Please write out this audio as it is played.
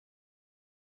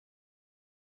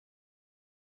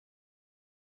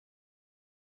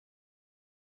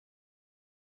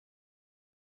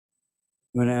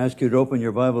I'm going to ask you to open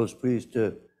your Bibles, please,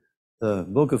 to the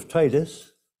book of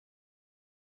Titus.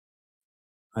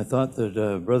 I thought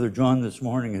that Brother John this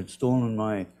morning had stolen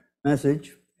my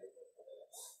message.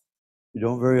 You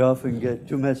don't very often get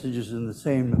two messages in the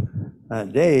same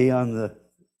day on the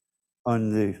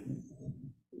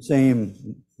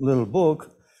same little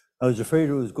book. I was afraid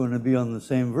it was going to be on the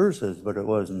same verses, but it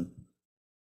wasn't.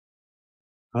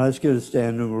 I'll ask you to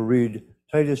stand and we'll read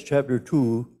Titus chapter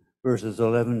 2, verses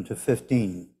 11 to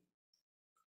 15.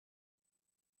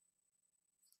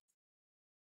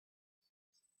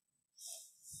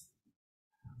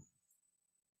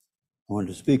 I want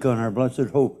to speak on our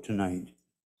blessed hope tonight.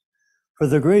 For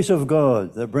the grace of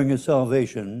God that bringeth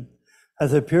salvation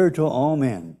hath appeared to all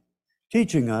men,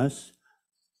 teaching us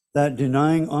that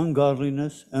denying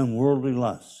ungodliness and worldly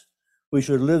lusts, we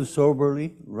should live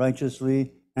soberly,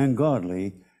 righteously, and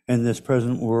godly in this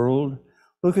present world,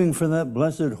 looking for that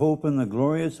blessed hope and the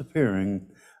glorious appearing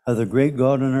of the great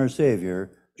God and our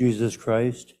Savior, Jesus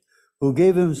Christ, who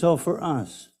gave himself for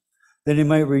us, that he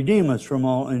might redeem us from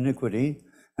all iniquity,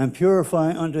 and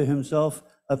purify unto himself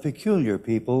a peculiar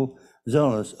people,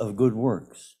 zealous of good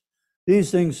works. These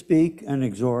things speak and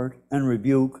exhort and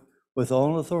rebuke with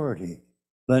all authority.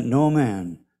 Let no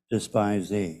man despise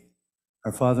thee.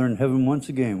 Our Father in heaven, once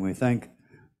again, we thank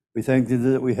thee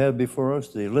that we have before us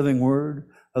the living word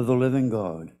of the living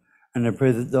God. And I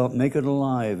pray that thou make it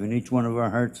alive in each one of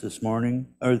our hearts this morning,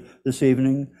 or this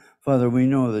evening. Father, we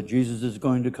know that Jesus is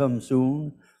going to come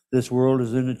soon. This world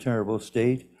is in a terrible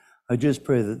state. I just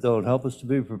pray that thou help us to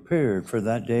be prepared for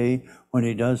that day when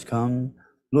he does come,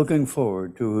 looking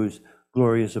forward to his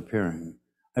glorious appearing.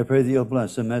 I pray that you'll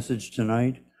bless the message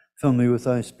tonight. Fill me with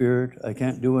thy spirit. I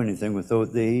can't do anything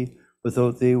without thee.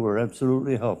 Without thee, we're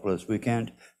absolutely helpless. We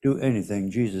can't do anything.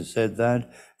 Jesus said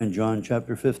that in John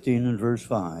chapter 15 and verse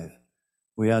 5.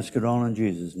 We ask it all in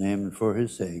Jesus' name and for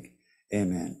his sake.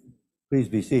 Amen. Please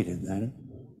be seated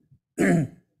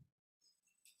then.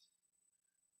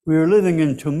 We are living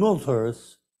in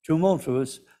tumultuous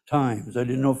times. I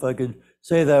didn't know if I could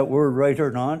say that word right or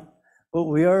not, but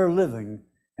we are living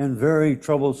in very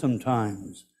troublesome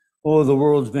times. Oh, the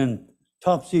world's been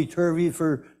topsy-turvy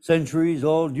for centuries,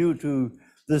 all due to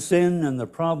the sin and the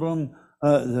problem,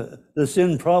 the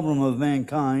sin problem of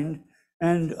mankind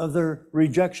and of their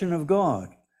rejection of God.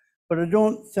 But I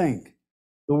don't think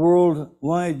the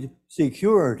worldwide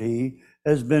security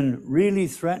has been really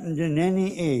threatened in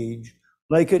any age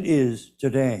like it is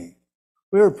today.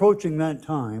 We're approaching that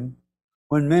time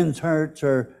when men's hearts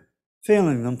are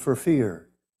failing them for fear.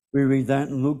 We read that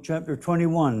in Luke chapter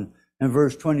 21 and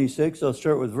verse 26. I'll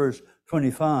start with verse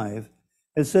 25.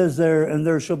 It says there, and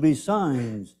there shall be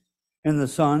signs in the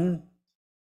sun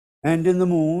and in the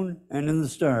moon and in the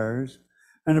stars,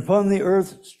 and upon the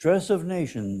earth distress of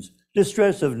nations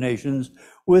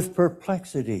with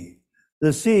perplexity,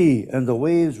 the sea and the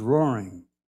waves roaring,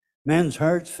 men's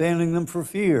hearts failing them for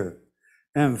fear,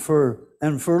 and for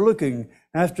looking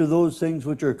after those things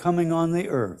which are coming on the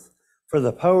earth, for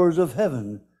the powers of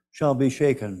heaven shall be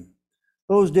shaken.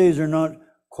 Those days are not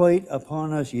quite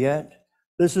upon us yet.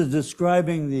 This is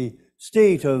describing the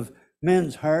state of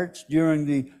men's hearts during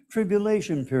the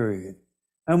tribulation period.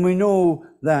 And we know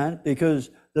that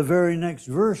because the very next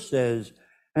verse says,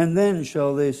 and then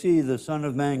shall they see the Son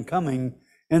of Man coming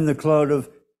in a cloud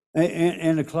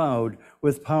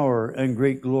with power and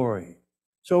great glory.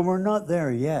 So we're not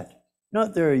there yet,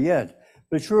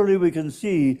 but surely we can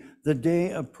see the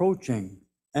day approaching,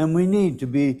 and we need to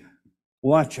be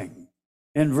watching.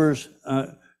 In verse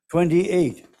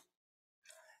 28,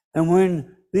 and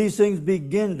when these things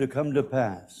begin to come to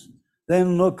pass,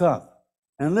 then look up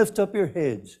and lift up your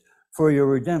heads, for your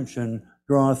redemption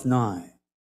draweth nigh.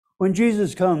 When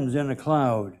Jesus comes in a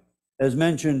cloud, as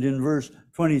mentioned in verse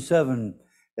 27,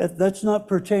 that's not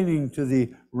pertaining to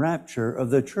the rapture of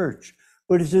the church,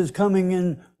 but it is coming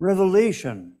in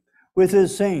revelation with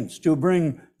his saints to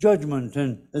bring judgment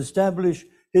and establish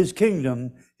his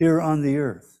kingdom here on the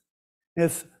earth.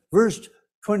 If verse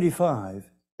 25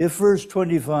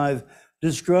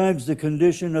 describes the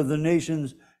condition of the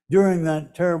nations during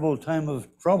that terrible time of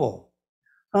trouble,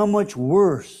 how much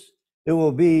worse it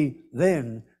will be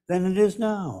then than it is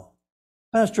now.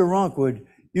 Pastor Rockwood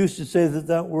used to say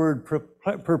that word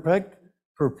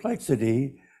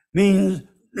perplexity means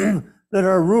that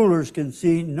our rulers can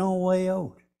see no way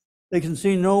out. They can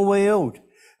see no way out.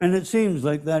 And it seems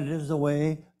like that is the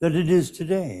way that it is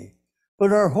today.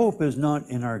 But our hope is not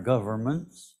in our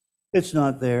governments. It's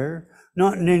not there,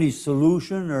 not in any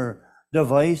solution or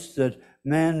device that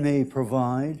man may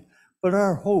provide, but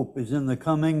our hope is in the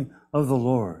coming of the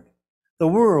Lord. The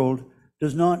world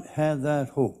does not have that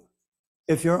hope.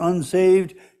 If you're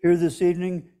unsaved here this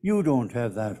evening, you don't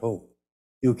have that hope.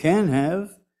 You can have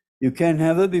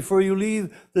it before you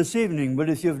leave this evening, but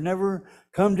if you've never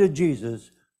come to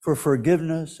Jesus for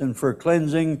forgiveness and for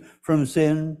cleansing from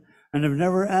sin, and have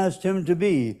never asked him to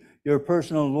be your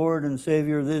personal Lord and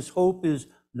Savior, this hope is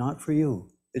not for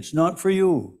you. It's not for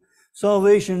you.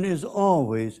 Salvation is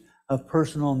always a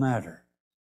personal matter.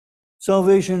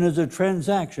 Salvation is a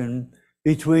transaction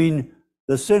between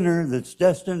the sinner that's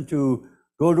destined to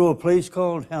go to a place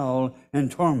called hell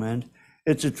and torment.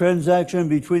 It's a transaction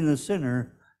between the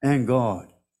sinner and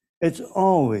God. It's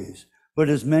always, but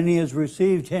as many as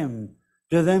received him,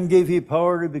 to them gave he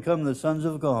power to become the sons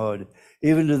of God,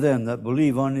 even to them that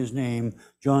believe on his name,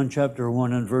 John chapter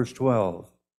 1 and verse 12.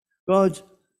 God's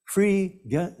free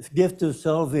gift of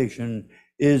salvation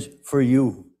is for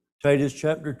you, Titus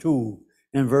chapter 2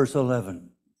 and verse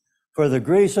 11. For the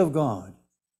grace of God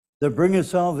that bringeth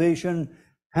salvation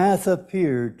hath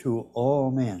appeared to all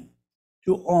men,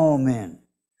 to all men.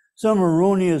 Some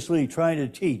erroneously try to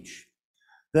teach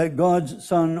that God's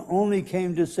Son only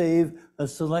came to save a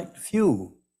select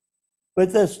few,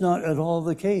 but that's not at all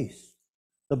the case.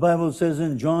 The Bible says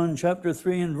in John chapter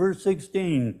 3 and verse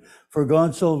 16, for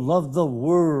God so loved the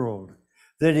world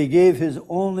that he gave his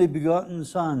only begotten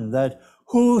Son, that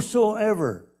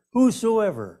whosoever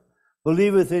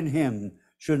believeth in him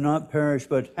should not perish,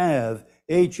 but have,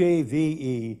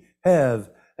 H-A-V-E, have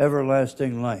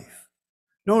everlasting life.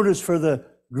 Notice, for the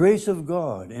grace of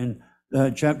God in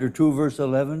chapter 2, verse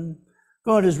 11,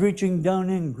 God is reaching down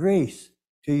in grace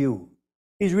to you.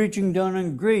 He's reaching down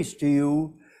in grace to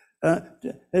you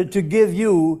to give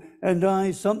you and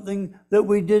I something that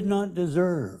we did not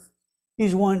deserve.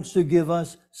 He wants to give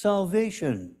us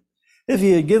salvation. If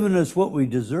he had given us what we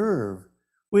deserve,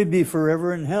 we'd be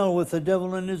forever in hell with the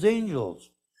devil and his angels.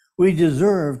 We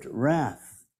deserved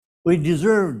wrath. We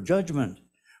deserved judgment.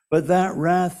 But that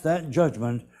wrath, that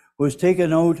judgment, was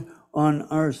taken out on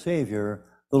our Savior,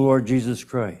 the Lord Jesus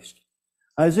Christ.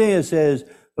 Isaiah says,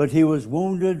 but he was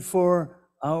wounded for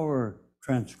our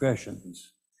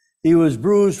transgressions. He was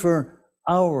bruised for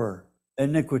our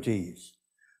iniquities.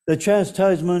 The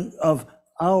chastisement of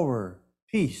our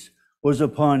peace was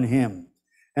upon him,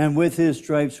 and with his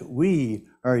stripes we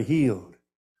are healed.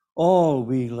 All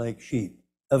we like sheep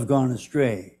have gone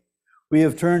astray. We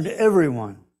have turned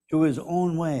everyone to his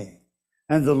own way,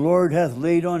 and the Lord hath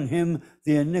laid on him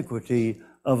the iniquity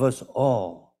of us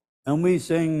all. And we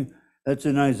sing, that's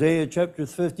in Isaiah chapter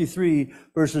 53,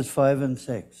 verses 5 and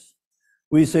 6.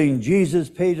 We sing, Jesus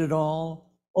paid it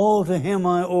all to him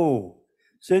I owe.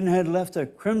 Sin had left a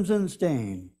crimson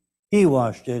stain, he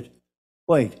washed it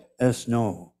white as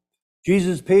snow.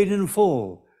 Jesus paid in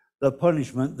full the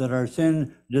punishment that our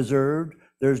sin deserved.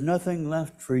 There's nothing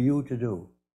left for you to do.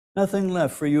 Nothing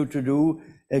left for you to do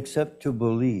except to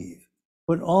believe.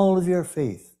 Put all of your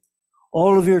faith,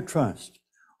 all of your trust,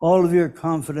 all of your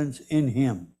confidence in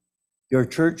him. Your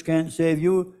church can't save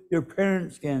you. Your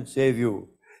parents can't save you.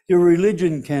 Your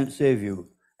religion can't save you.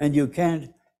 And you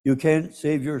can't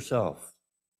save yourself.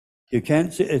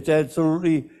 It's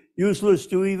absolutely useless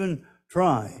to even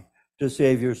try to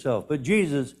save yourself. But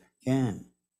Jesus can.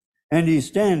 And he's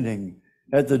standing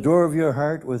at the door of your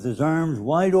heart with his arms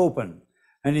wide open.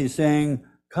 And he's saying,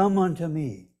 come unto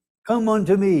me,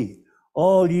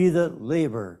 all ye that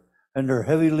labor and are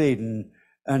heavy laden,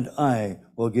 and I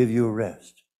will give you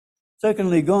rest.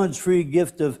 Secondly, God's free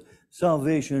gift of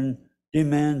salvation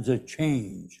demands a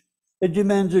change. It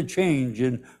demands a change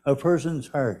in a person's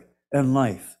heart and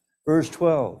life. Verse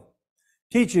 12,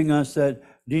 teaching us that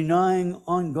denying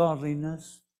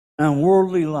ungodliness and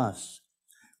worldly lusts,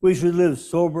 we should live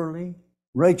soberly,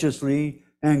 righteously,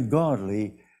 and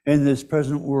godly in this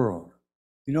present world.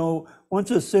 You know,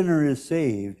 once a sinner is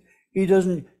saved, he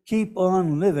doesn't keep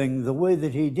on living the way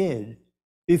that he did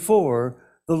before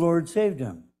the Lord saved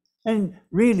him. And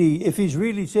really, if he's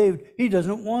really saved, he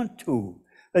doesn't want to.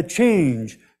 A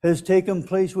change has taken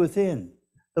place within.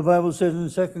 The Bible says in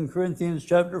 2 Corinthians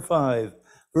chapter 5,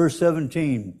 verse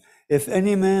 17, if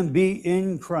any man be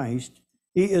in Christ,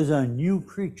 he is a new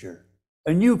creature,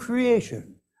 a new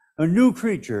creation, a new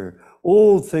creature.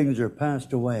 Old things are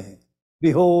passed away.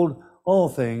 Behold, all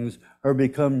things are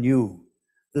become new.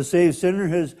 The saved sinner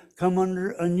has come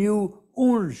under a new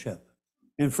ownership.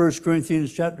 In 1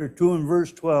 Corinthians chapter 2 and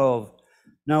verse 12,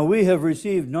 now we have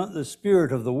received not the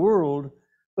spirit of the world,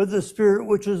 but the Spirit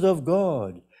which is of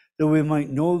God, that we might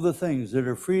know the things that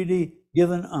are freely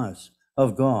given us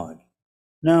of God.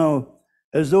 Now,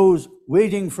 as those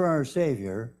waiting for our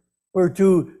Savior, we're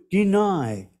to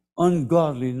deny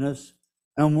ungodliness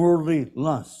and worldly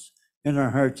lusts in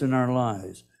our hearts and our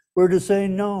lives. We're to say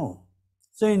no.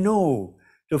 Say no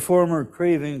to former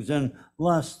cravings and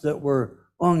lusts that were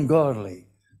ungodly,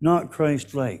 not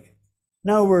Christ-like.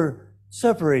 Now we're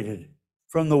separated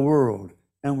from the world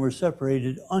and we're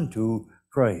separated unto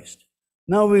Christ.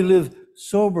 Now we live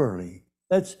soberly.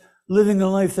 That's living a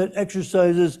life that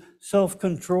exercises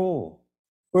self-control.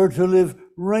 We're to live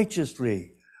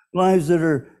righteously, lives that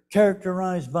are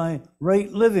characterized by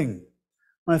right living.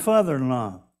 My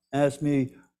father-in-law asked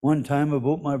me one time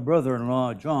about my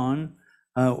brother-in-law, John,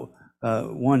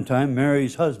 one time,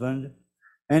 Mary's husband,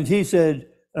 and he said,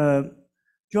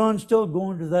 John still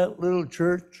going to that little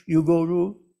church you go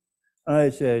to? I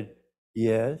said,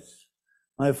 yes.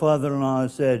 My father-in-law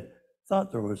said,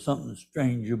 thought there was something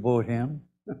strange about him.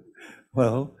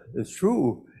 Well, it's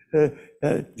true.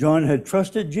 John had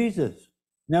trusted Jesus.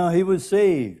 Now he was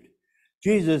saved.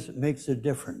 Jesus makes a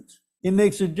difference. He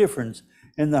makes a difference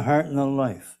in the heart and the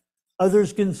life.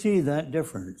 Others can see that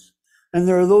difference. And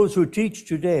there are those who teach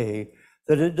today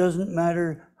that it doesn't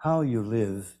matter how you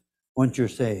live once you're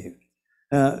saved.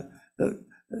 Don't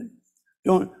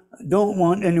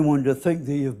want anyone to think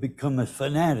that you've become a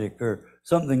fanatic or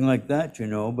something like that, you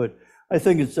know, but I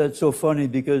think that's so funny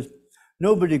because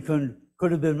nobody could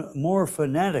have been more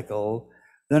fanatical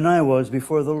than I was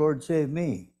before the Lord saved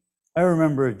me. I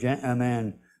remember a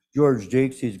man, George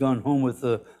Jakes, he's gone home with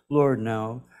the Lord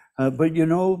now, but you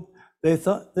know,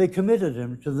 they committed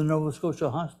him to the Nova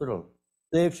Scotia hospital.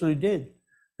 They actually did.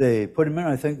 They put him in.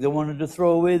 I think they wanted to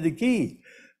throw away the key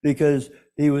because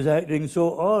he was acting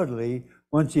so oddly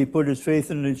once he put his faith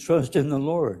and his trust in the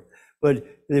Lord. But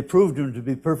they proved him to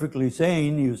be perfectly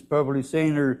sane. He was probably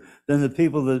saner than the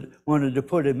people that wanted to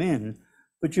put him in.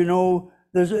 But you know,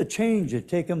 there's a change that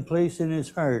taken place in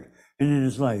his heart and in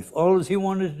his life. All he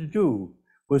wanted to do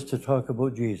was to talk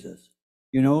about Jesus.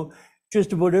 You know,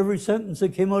 just about every sentence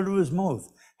that came out of his mouth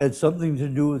had something to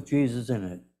do with Jesus in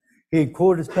it. He'd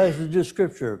quote a passage of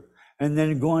scripture and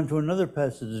then go on to another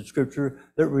passage of scripture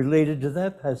that related to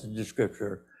that passage of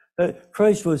scripture.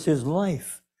 Christ was his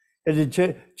life. It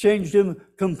had changed him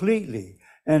completely.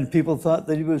 And people thought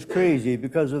that he was crazy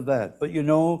because of that. But you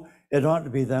know, it ought to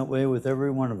be that way with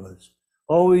every one of us.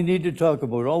 All we need to talk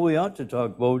about, all we ought to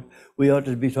talk about, we ought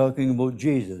to be talking about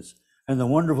Jesus and the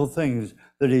wonderful things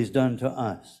that he's done to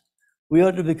us. We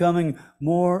ought to be becoming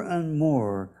more and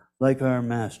more like our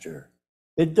Master.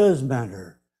 It does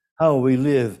matter how we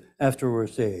live after we're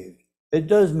saved. It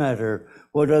does matter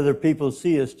what other people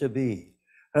see us to be.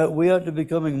 We ought to be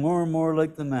becoming more and more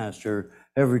like the Master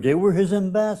every day. We're his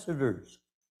ambassadors.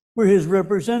 We're his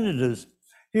representatives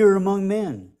here among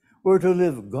men. We're to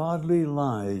live godly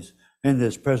lives in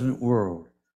this present world.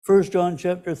 1 John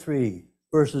chapter 3,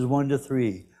 verses 1 to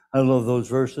 3. I love those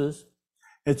verses.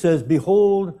 It says,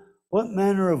 behold, what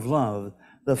manner of love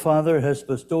the Father has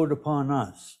bestowed upon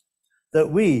us,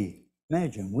 that we,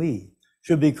 imagine, we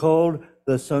should be called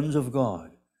the sons of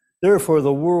God. Therefore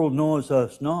the world knows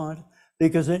us not,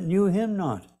 because it knew him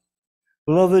not.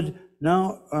 Beloved,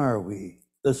 now are we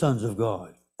the sons of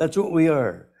God. That's what we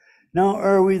are. Now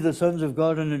are we the sons of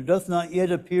God, and it doth not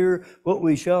yet appear what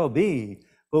we shall be,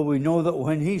 but we know that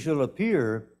when he shall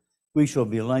appear, we shall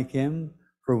be like him,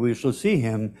 for we shall see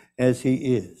him as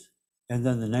he is. And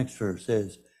then the next verse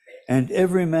says, and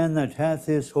every man that hath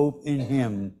his hope in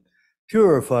him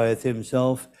purifieth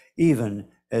himself, even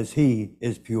as he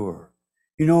is pure.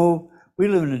 You know, we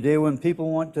live in a day when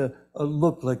people want to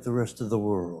look like the rest of the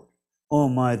world. Oh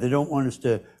my, they don't want us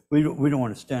to, we don't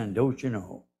want to stand out, you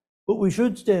know. But we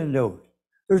should stand out.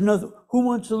 There's nothing, who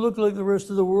wants to look like the rest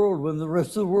of the world when the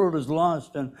rest of the world is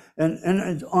lost and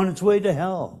it's on its way to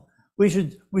hell? We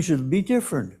should be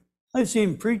different. I've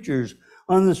seen preachers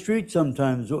on the street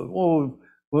sometimes, when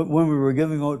we were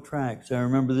giving out tracts. I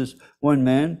remember this one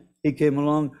man, he came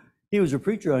along, he was a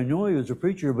preacher, I know he was a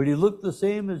preacher, but he looked the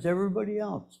same as everybody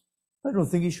else. I don't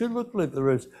think he should look like the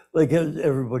rest, like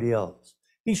everybody else.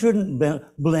 He shouldn't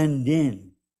blend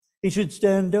in. He should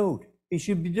stand out. He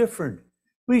should be different.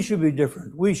 We should be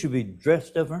different. We should be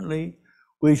dressed differently.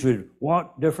 We should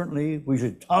walk differently. We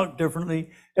should talk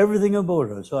differently. Everything about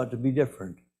us ought to be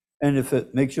different. And if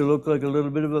it makes you look like a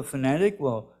little bit of a fanatic,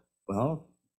 well,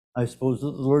 I suppose that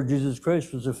the Lord Jesus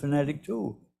Christ was a fanatic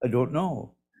too. I don't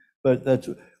know. But that's,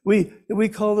 we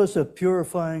call this a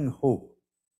purifying hope.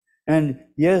 And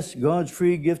yes, God's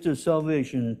free gift of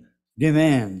salvation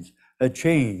demands a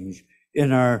change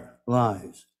in our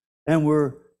lives. And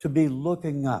we're to be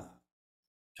looking up.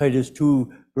 Titus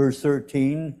 2, verse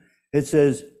 13, it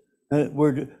says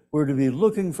we're to be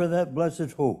looking for that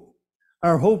blessed hope.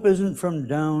 Our hope isn't from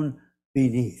down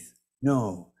beneath.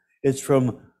 No, it's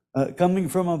from coming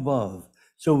from above.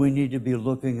 So we need to be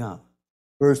looking up.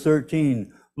 Verse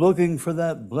 13, looking for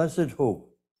that blessed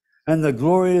hope and the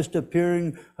glorious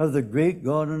appearing of the great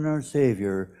God and our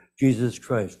Savior, Jesus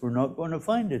Christ. We're not going to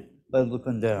find it by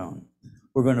looking down.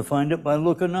 We're going to find it by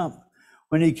looking up.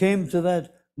 When he came to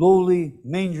that lowly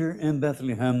manger in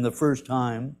Bethlehem the first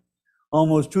time,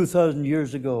 almost 2,000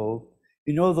 years ago,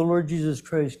 you know, the Lord Jesus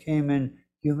Christ came in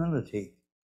humility.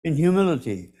 In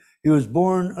humility. He was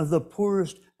born of the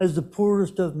poorest, as the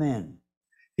poorest of men.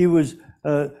 He was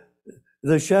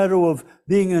the shadow of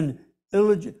being an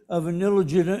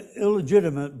illegitimate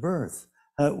birth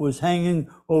was hanging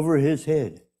over his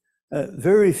head.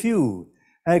 Very few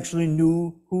actually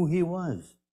knew who he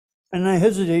was. And I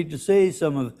hesitate to say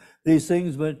some of these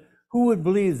things, but who would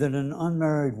believe that an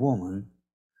unmarried woman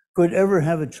could ever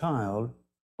have a child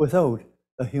without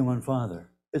a human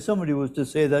father? If somebody was to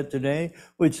say that today,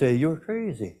 we'd say, you're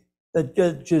crazy. That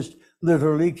just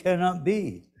literally cannot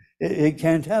be. It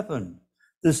can't happen.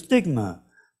 The stigma,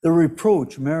 the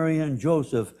reproach Mary and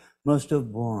Joseph must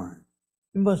have borne.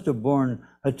 He must have borne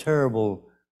a terrible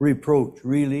reproach,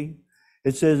 really.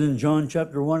 It says in John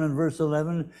chapter 1 and verse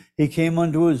 11, he came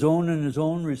unto his own, and his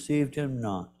own received him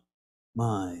not.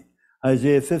 My.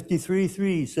 Isaiah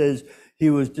 53:3 says, he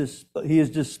is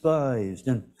despised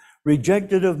and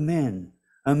rejected of men,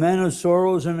 a man of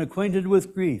sorrows and acquainted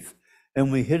with grief.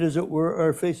 And we hid, as it were,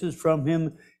 our faces from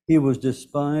him. He was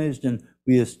despised, and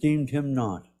we esteemed him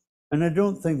not. And I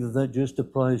don't think that that just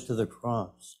applies to the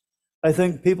cross. I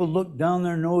think people look down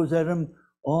their nose at him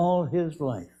all his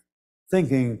life,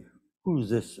 thinking, who's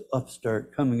this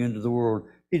upstart coming into the world?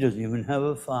 He doesn't even have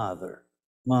a father.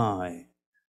 My,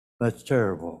 that's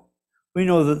terrible. We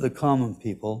know that the common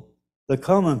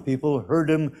people heard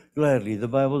him gladly. The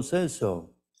Bible says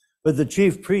so. But the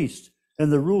chief priests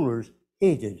and the rulers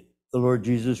hated the Lord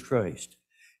Jesus Christ.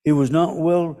 He was not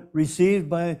well received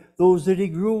by those that he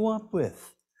grew up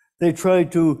with. They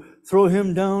tried to throw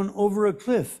him down over a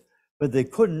cliff, but they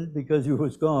couldn't because he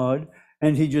was God,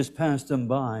 and he just passed them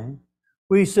by.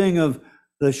 We sing of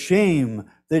the shame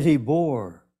that he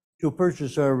bore to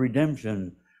purchase our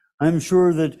redemption. I'm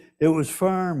sure that it was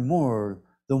far more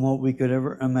than what we could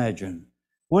ever imagine.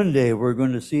 One day we're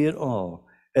going to see it all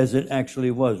as it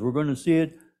actually was. We're going to see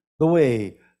it the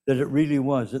way that it really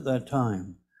was at that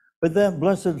time. But that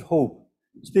blessed hope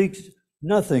speaks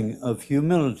nothing of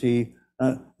humility.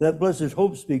 That blessed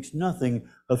hope speaks nothing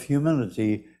of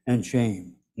humility and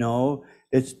shame. No,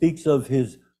 it speaks of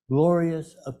his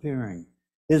glorious appearing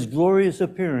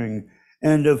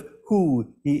and of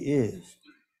who he is.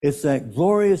 It's that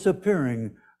glorious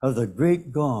appearing of the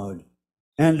great God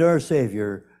and our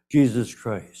Savior, Jesus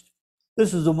Christ.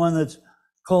 This is the one that's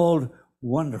called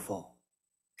Wonderful,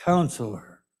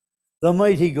 Counselor, the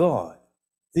Mighty God,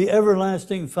 the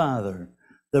Everlasting Father,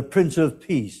 the Prince of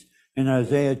Peace, in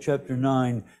Isaiah chapter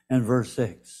 9 and verse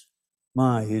 6.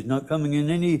 My, he's not coming in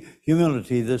any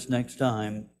humility this next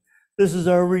time. This is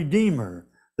our Redeemer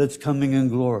that's coming in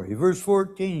glory. Verse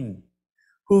 14,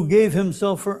 who gave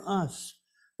himself for us,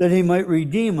 that he might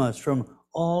redeem us from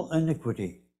all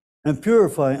iniquity, and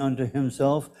purify unto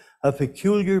himself a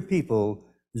peculiar people,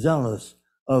 zealous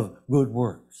of good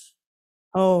works.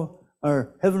 How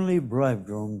our heavenly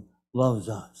bridegroom loves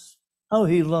us. How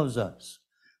he loves us.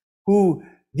 Who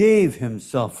gave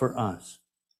himself for us.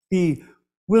 He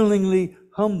willingly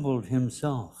humbled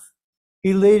himself.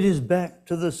 He laid his back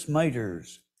to the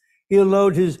smiters. He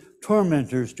allowed his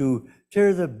tormentors to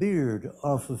tear the beard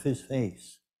off of his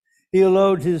face. He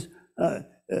allowed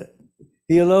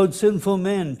sinful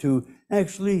men to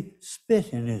actually spit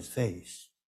in his face.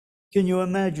 Can you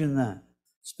imagine that?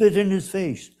 Spit in his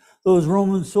face. Those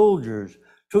Roman soldiers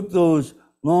took those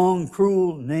long,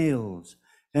 cruel nails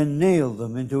and nailed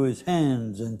them into his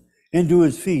hands and into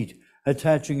his feet,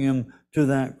 attaching him to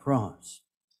that cross.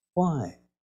 Why?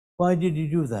 Why did he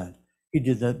do that? He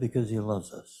did that because he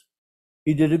loves us.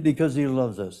 He did it because he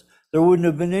loves us. There wouldn't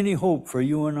have been any hope for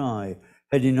you and I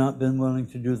had he not been willing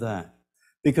to do that,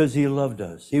 because he loved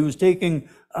us. He was taking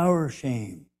our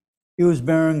shame. He was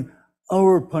bearing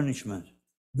our punishment,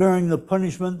 bearing the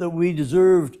punishment that we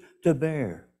deserved to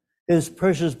bear. His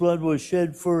precious blood was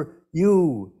shed for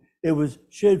you. It was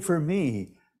shed for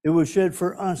me. It was shed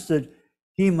for us, that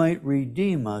he might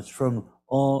redeem us from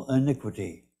all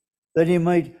iniquity, that he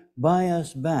might buy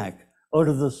us back out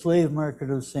of the slave market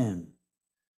of sin,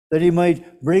 that he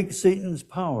might break Satan's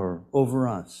power over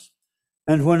us.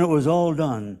 And when it was all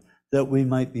done, that we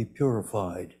might be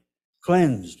purified,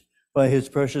 cleansed by his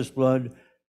precious blood,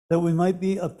 that we might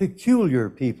be a peculiar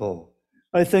people.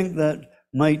 I think that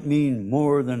might mean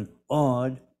more than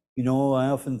odd. You know, I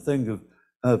often think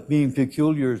of being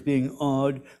peculiar as being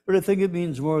odd, but I think it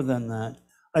means more than that.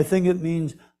 I think it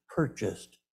means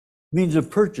purchased. It means a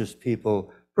purchased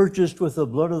people purchased with the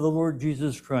blood of the Lord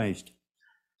Jesus Christ,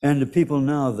 and to people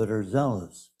now that are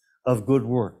zealous of good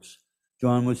works.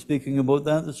 John was speaking about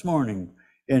that this morning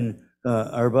in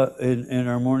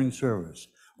our morning service.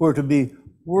 We're to be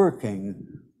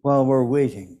working while we're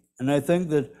waiting. And I think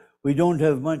that we don't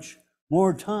have much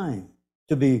more time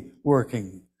to be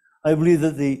working. I believe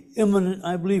in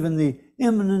the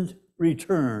imminent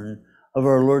return of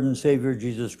our Lord and Savior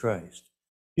Jesus Christ.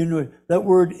 You know, that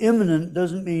word imminent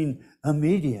doesn't mean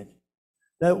immediate.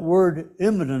 That word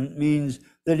imminent means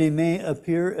that he may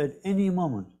appear at any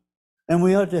moment. And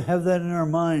we ought to have that in our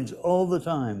minds all the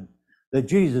time, that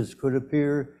Jesus could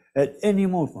appear at any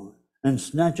moment and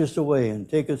snatch us away and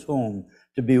take us home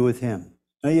to be with him.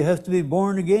 Now, you have to be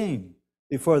born again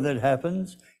before that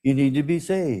happens. You need to be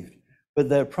saved. But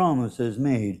that promise is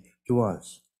made to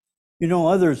us. You know,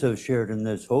 others have shared in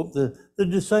this hope. The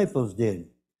disciples did.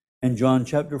 In John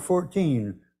chapter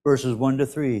 14, verses 1 to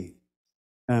 3.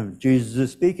 Jesus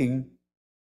is speaking,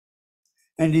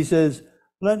 and he says,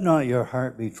 "Let not your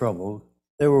heart be troubled."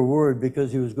 They were worried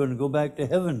because he was going to go back to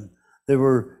heaven. He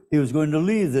was going to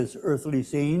leave this earthly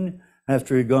scene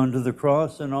after he'd gone to the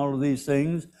cross and all of these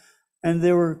things, and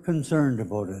they were concerned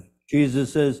about it.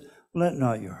 Jesus says, "Let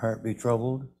not your heart be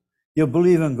troubled. You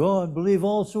believe in God, believe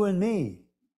also in me."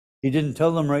 He didn't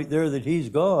tell them right there that he's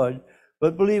God,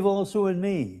 but believe also in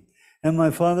me. In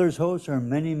my Father's house are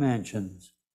many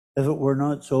mansions. If it were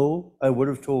not so, I would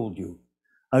have told you.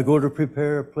 I go to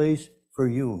prepare a place for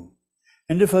you.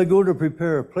 And if I go to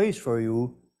prepare a place for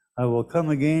you, I will come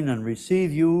again and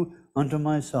receive you unto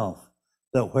myself,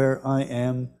 that where I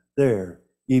am, there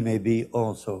ye may be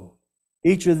also.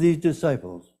 Each of these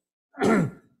disciples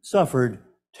suffered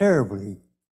terribly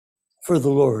for the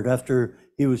Lord after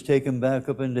he was taken back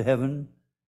up into heaven.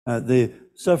 They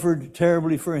suffered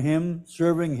terribly for him,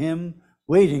 serving him,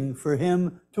 waiting for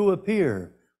him to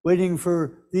appear, waiting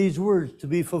for these words to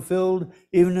be fulfilled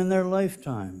even in their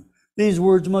lifetime. These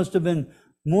words must have been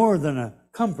more than a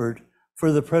comfort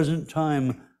for the present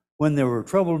time when they were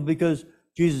troubled, because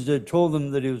Jesus had told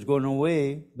them that he was going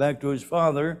away back to his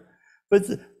Father. But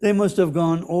they must have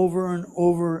gone over and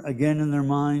over again in their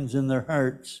minds and their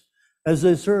hearts as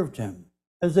they served him,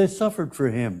 as they suffered for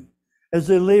him, as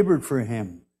they labored for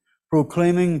him,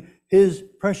 proclaiming his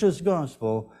precious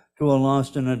gospel to a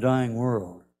lost and a dying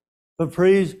world. But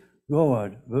praise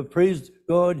God,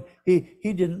 he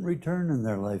didn't return in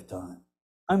their lifetime.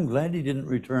 I'm glad he didn't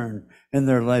return in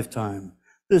their lifetime.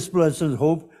 This blessed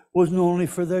hope wasn't only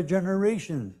for their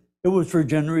generation, it was for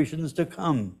generations to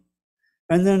come.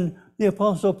 And then the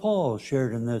Apostle Paul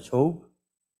shared in this hope.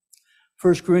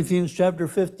 1 Corinthians chapter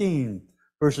 15,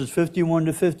 verses 51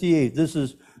 to 58. This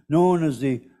is known as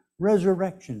the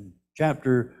resurrection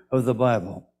chapter of the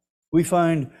Bible. We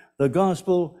find the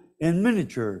gospel in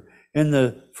miniature in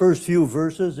the first few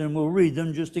verses, and we'll read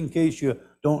them just in case you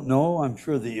don't know. I'm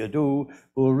sure that you do.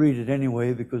 We'll read it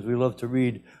anyway because we love to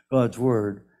read God's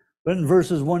word. But in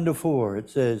verses 1 to 4, it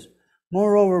says,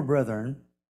 "Moreover, brethren,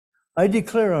 I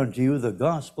declare unto you the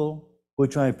gospel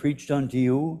which I preached unto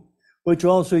you, which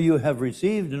also you have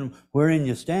received, and wherein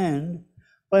you stand,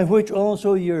 by which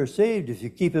also ye are saved, if you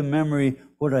keep in memory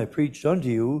what I preached unto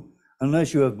you,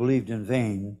 unless you have believed in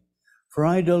vain. For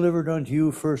I delivered unto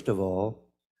you first of all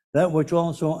that which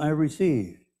also I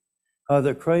received, how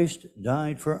that Christ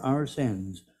died for our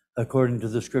sins according to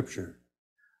the Scripture,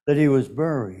 that he was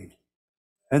buried,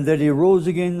 and that he rose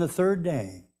again the third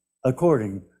day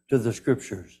according to the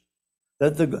Scriptures."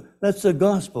 That's the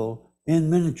gospel in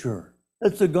miniature.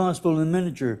 That's the gospel in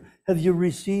miniature. Have you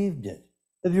received it?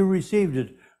 Have you received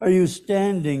it? Are you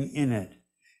standing in it?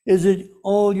 Is it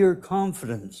all your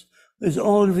confidence? Is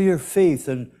all of your faith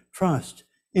and trust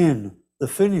in the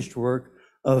finished work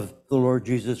of the Lord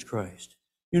Jesus Christ?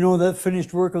 You know, that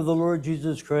finished work of the Lord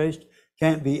Jesus Christ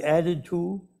can't be added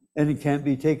to, and it can't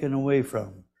be taken away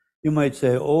from. You might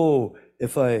say, "Oh,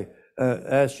 if I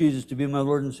ask Jesus to be my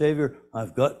Lord and Savior,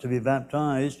 I've got to be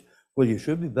baptized." Well, you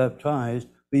should be baptized,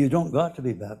 but you don't got to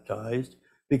be baptized,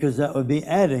 because that would be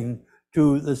adding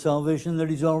to the salvation that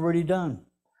he's already done.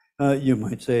 You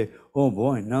might say, "Oh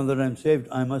boy, now that I'm saved,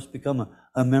 I must become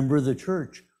a member of the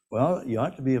church." Well, you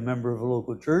ought to be a member of a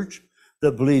local church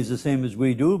that believes the same as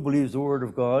we do, believes the Word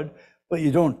of God, but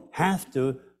you don't have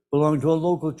to belong to a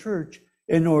local church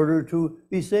in order to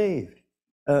be saved.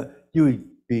 You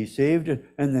be saved,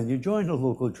 and then you join a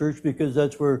local church, because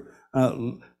that's where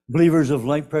believers of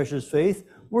like precious faith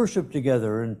worship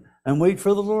together and wait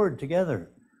for the Lord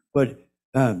together. But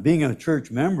being a church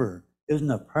member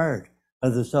isn't a part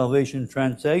of the salvation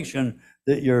transaction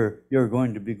that you're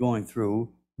going to be going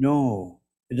through. No,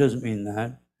 it doesn't mean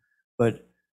that. But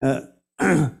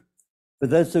But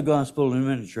that's the gospel in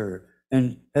miniature.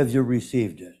 And have you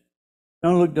received it?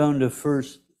 Now look down to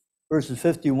verses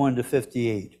 51 to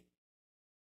 58.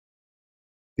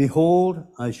 Behold,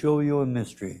 I show you a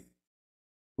mystery.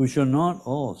 We shall not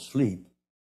all sleep,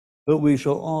 but we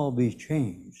shall all be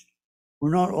changed.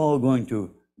 We're not all going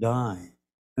to die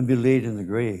and be laid in the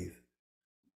grave.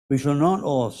 We shall not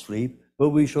all sleep, but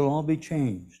we shall all be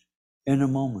changed in a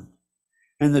moment.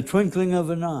 In the twinkling of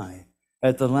an eye,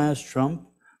 at the last trump,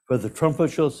 for the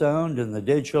trumpet shall sound, and the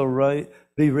dead shall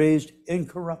be raised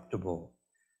incorruptible,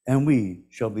 and we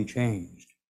shall be changed.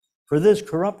 For this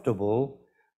corruptible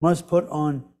must put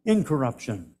on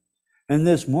incorruption, and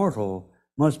this mortal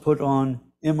must put on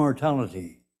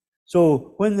immortality.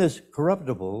 So when this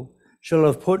corruptible shall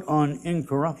have put on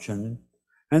incorruption,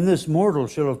 and this mortal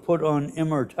shall have put on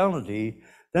immortality,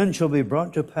 then shall be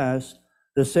brought to pass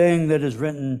the saying that is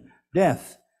written,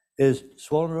 death is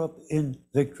swallowed up in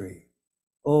victory.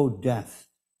 O death,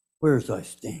 where's thy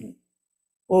sting?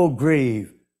 O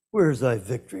grave, where's thy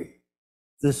victory?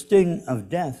 The sting of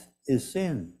death is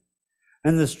sin,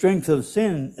 and the strength of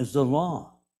sin is the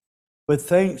law. But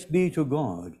thanks be to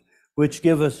God, which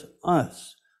giveth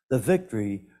us the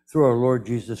victory through our Lord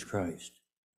Jesus Christ.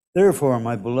 Therefore,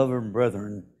 my beloved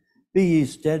brethren, be ye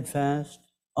steadfast,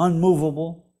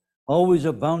 unmovable, always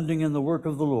abounding in the work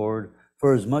of the Lord,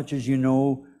 for as much as you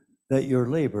know that your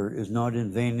labor is not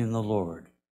in vain in the Lord.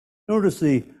 Notice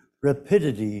the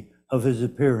rapidity of his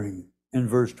appearing in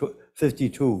verse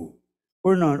 52.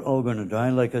 We're not all going to die,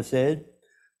 like I said.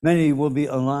 Many will be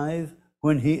alive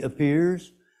when he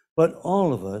appears, but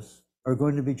all of us are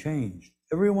going to be changed.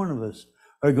 Every one of us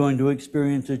are going to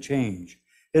experience a change.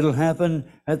 It'll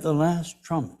happen at the last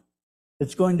trump.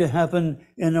 It's going to happen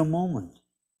in a moment.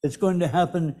 It's going to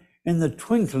happen in the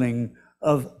twinkling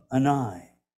of an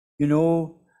eye. You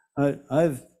know,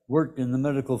 I've worked in the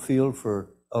medical field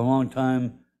for a long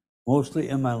time, mostly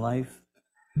in my life.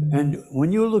 And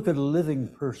when you look at a living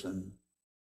person,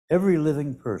 every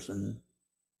living person,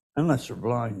 unless they're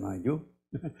blind, mind you,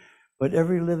 but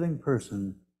every living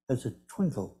person has a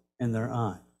twinkle in their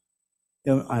eye.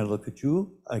 You know, I look at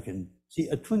you, I can see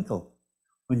a twinkle.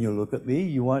 When you look at me,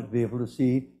 you want to be able to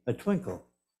see a twinkle.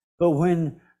 But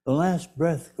when the last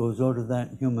breath goes out of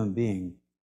that human being,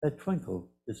 that twinkle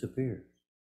disappears.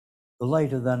 The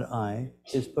light of that eye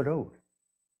is put out.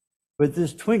 But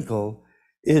this twinkle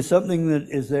is something that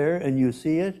is there and you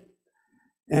see it.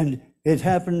 And it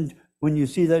happened when you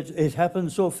see that it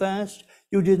happened so fast,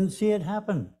 you didn't see it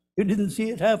happen. You didn't see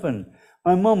it happen.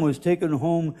 My mom was taken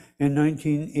home in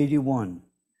 1981,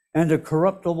 and a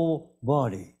corruptible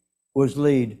body was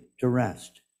laid to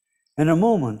rest. In a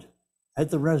moment,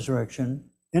 at the resurrection,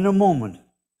 in a moment,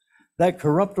 that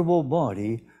corruptible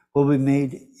body will be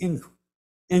made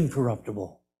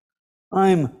incorruptible.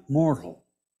 I'm mortal.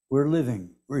 We're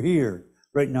living. We're here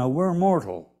right now. We're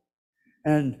mortal.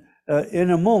 And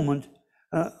in a moment,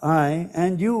 I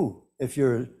and you, if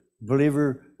you're a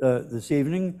believer this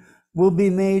evening, will be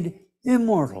made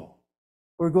immortal.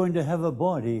 We're going to have a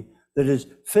body that is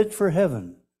fit for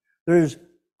heaven. There's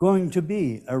going to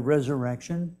be a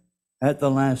resurrection at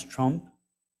the last trump.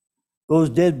 Those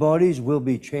dead bodies will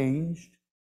be changed.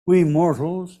 We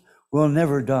mortals will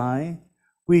never die.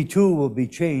 We too will be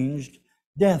changed.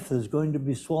 Death is going to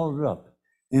be swallowed up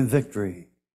in victory.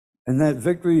 And that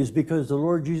victory is because the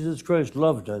Lord Jesus Christ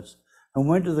loved us and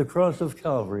went to the cross of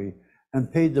Calvary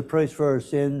and paid the price for our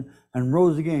sin and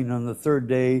rose again on the third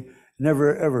day,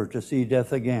 never ever to see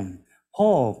death again.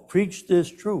 Paul preached this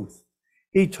truth.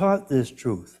 He taught this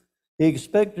truth. He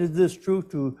expected this truth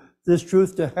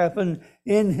to happen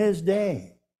in his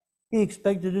day. He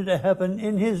expected it to happen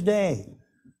in his day,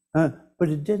 but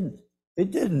it didn't.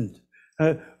 It didn't.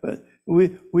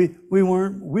 We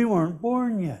weren't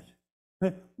born yet.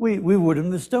 We would have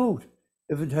missed out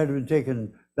if it had been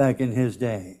taken back in his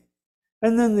day.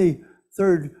 And then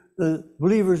the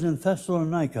believers in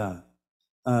Thessalonica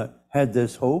had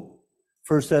this hope.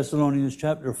 1 Thessalonians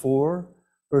chapter 4,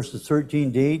 verses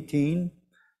 13 to 18.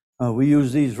 We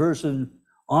use these verses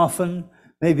often,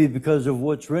 maybe because of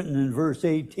what's written in verse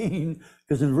 18,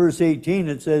 because in verse 18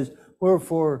 it says,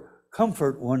 wherefore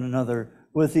comfort one another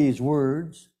with these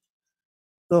words.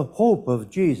 The hope of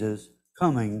Jesus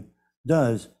coming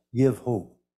does give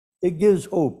hope. It gives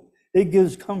hope. It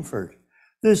gives comfort.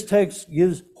 This text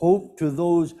gives hope to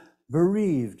those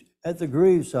bereaved at the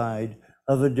graveside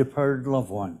of a departed loved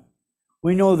one.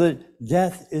 We know that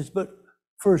death is but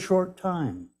for a short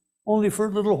time, only for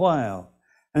a little while,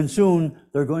 and soon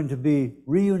they're going to be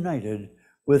reunited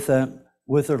with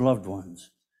their loved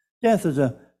ones. Death is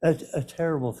a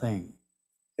terrible thing.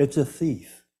 It's a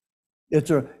thief. It's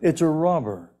a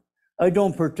robber. I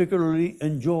don't particularly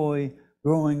enjoy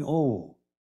growing old.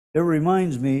 It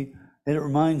reminds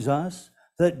us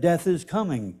that death is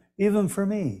coming, even for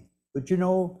me. But you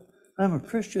know, I'm a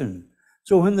Christian.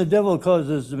 So when the devil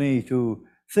causes me to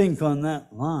think on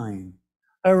that line,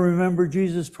 I remember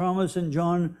Jesus' promise in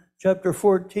John chapter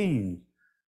 14.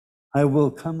 I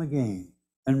will come again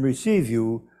and receive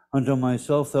you unto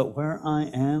myself, that where I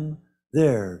am,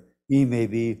 there ye may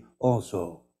be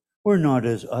also. We're not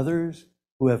as others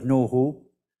who have no hope.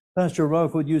 Pastor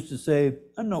Rockwood used to say,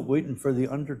 I'm not waiting for the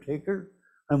undertaker,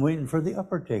 I'm waiting for the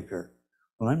uppertaker.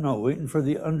 Well, I'm not waiting for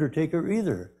the undertaker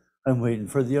either. I'm waiting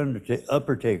for the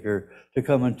uppertaker to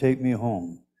come and take me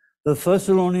home. The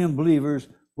Thessalonian believers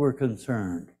were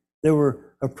concerned. They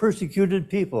were a persecuted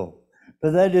people,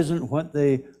 but that isn't what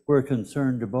they were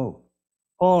concerned about.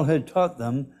 Paul had taught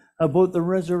them about the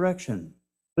resurrection,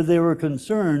 but they were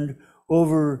concerned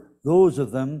over those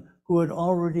of them who had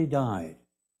already died.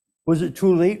 Was it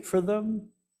too late for them?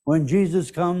 When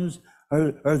Jesus comes,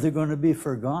 are they going to be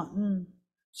forgotten?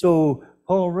 So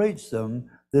Paul writes them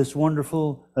this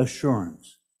wonderful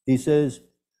assurance. He says,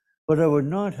 but I would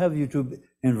not have you to,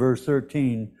 in verse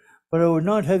 13, but I would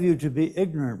not have you to be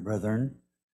ignorant, brethren,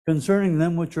 concerning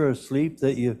them which are asleep,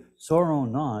 that you sorrow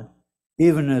not,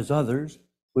 even as others,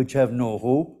 which have no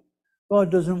hope. God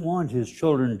doesn't want his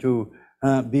children to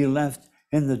be left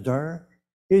in the dark.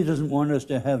 He doesn't want us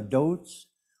to have doubts.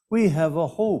 We have a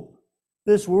hope.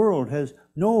 This world has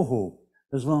no hope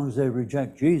as long as they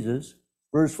reject Jesus.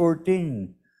 Verse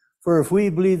 14, for if we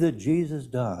believe that Jesus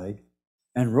died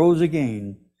and rose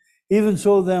again, even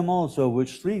so them also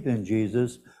which sleep in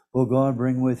Jesus will God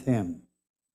bring with him.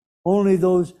 Only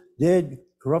those dead,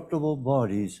 corruptible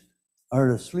bodies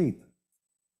are asleep.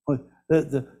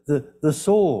 The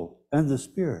soul and the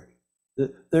spirit,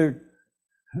 they're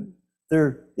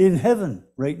in heaven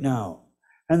right now.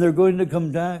 And they're going to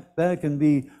come back and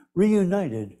be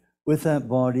reunited with that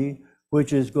body,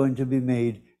 which is going to be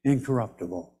made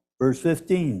incorruptible. Verse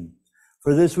 15,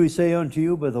 for this we say unto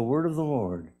you by the word of the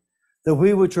Lord, that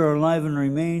we which are alive and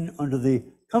remain unto the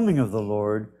coming of the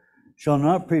Lord shall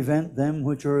not prevent them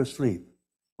which are asleep.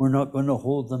 We're not going to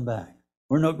hold them back.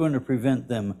 We're not going to prevent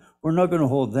them. We're not going to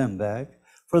hold them back.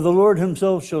 For the Lord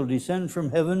himself shall descend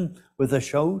from heaven with a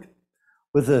shout,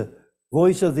 with the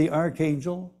voice of the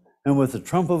archangel, and with the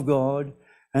trump of God,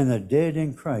 and the dead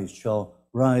in Christ shall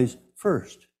rise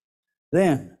first.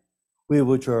 Then we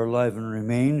which are alive and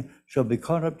remain shall be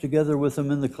caught up together with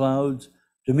them in the clouds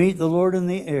to meet the Lord in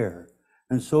the air,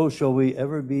 and so shall we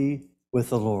ever be with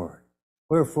the Lord.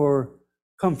 Wherefore,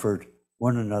 comfort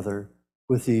one another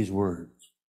with these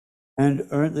words. And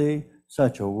aren't they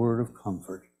such a word of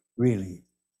comfort, really?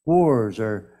 Wars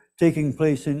are taking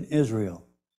place in Israel,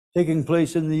 taking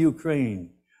place in the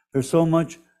Ukraine. There's so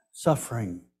much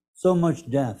suffering, so much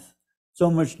death, so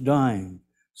much dying,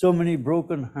 so many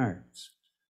broken hearts.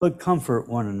 But comfort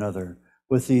one another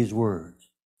with these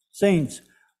words. Saints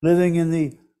living in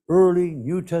the early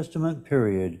New Testament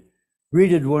period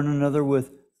greeted one another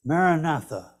with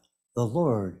Maranatha, the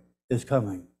Lord is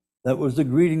coming. That was the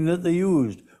greeting that they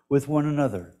used with one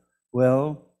another.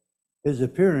 Well, his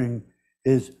appearing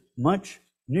is much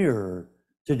nearer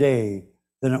today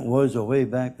than it was way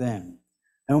back then.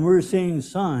 And we're seeing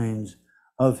signs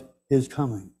of his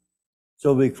coming.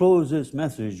 So we close this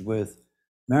message with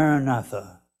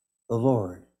Maranatha, the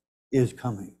Lord is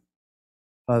coming.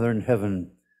 Father in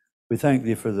heaven, we thank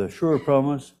thee for the sure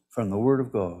promise from the word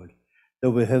of God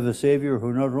that we have a Savior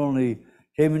who not only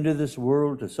came into this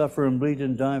world to suffer and bleed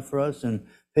and die for us and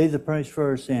pay the price for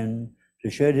our sin, to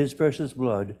shed his precious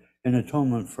blood in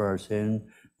atonement for our sin,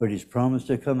 but he's promised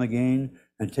to come again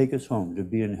and take us home to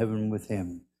be in heaven with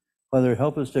him. Father,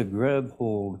 help us to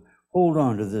hold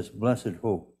on to this blessed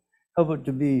hope. Help it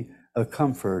to be a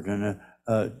comfort and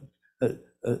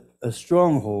a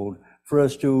stronghold for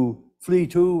us to flee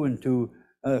to and to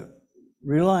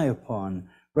rely upon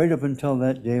right up until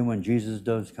that day when Jesus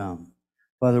does come.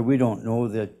 Father, we don't know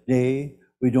the day,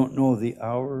 we don't know the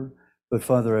hour, but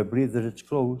Father, I believe that it's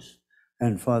close.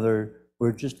 And Father,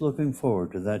 we're just looking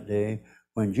forward to that day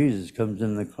when Jesus comes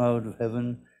in the cloud of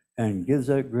heaven and gives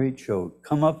that great shout,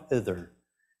 come up hither,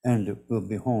 and we'll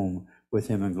be home with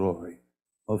him in glory.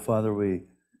 Oh, Father, we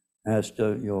ask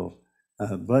you'll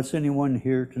bless anyone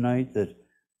here tonight that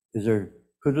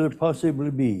could there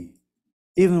possibly be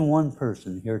even one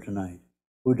person here tonight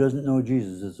who doesn't know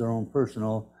Jesus as their own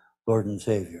personal Lord and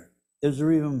Savior? Is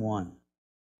there even one?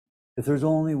 If there's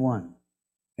only one,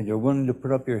 and you're willing to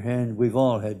put up your hand, we've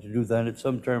all had to do that at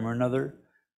some time or another,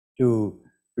 to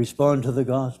respond to the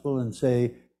gospel and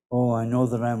say, oh, I know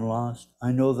that I'm lost.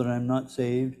 I know that I'm not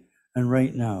saved. And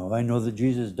right now, I know that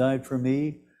Jesus died for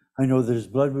me. I know that his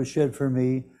blood was shed for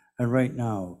me, and right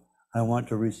now I want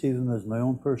to receive him as my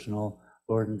own personal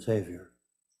Lord and Savior.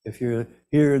 If you're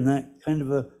here in that kind of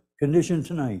a condition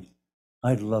tonight,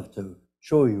 I'd love to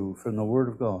show you from the Word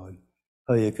of God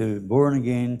how you can be born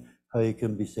again, how you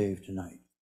can be saved tonight.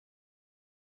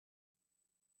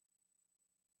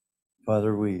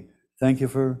 Father, we thank you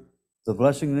for the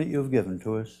blessing that you've given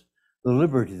to us, the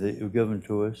liberty that you've given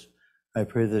to us. I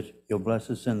pray that you'll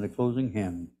bless us in the closing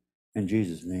hymn. In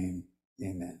Jesus' name,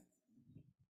 amen.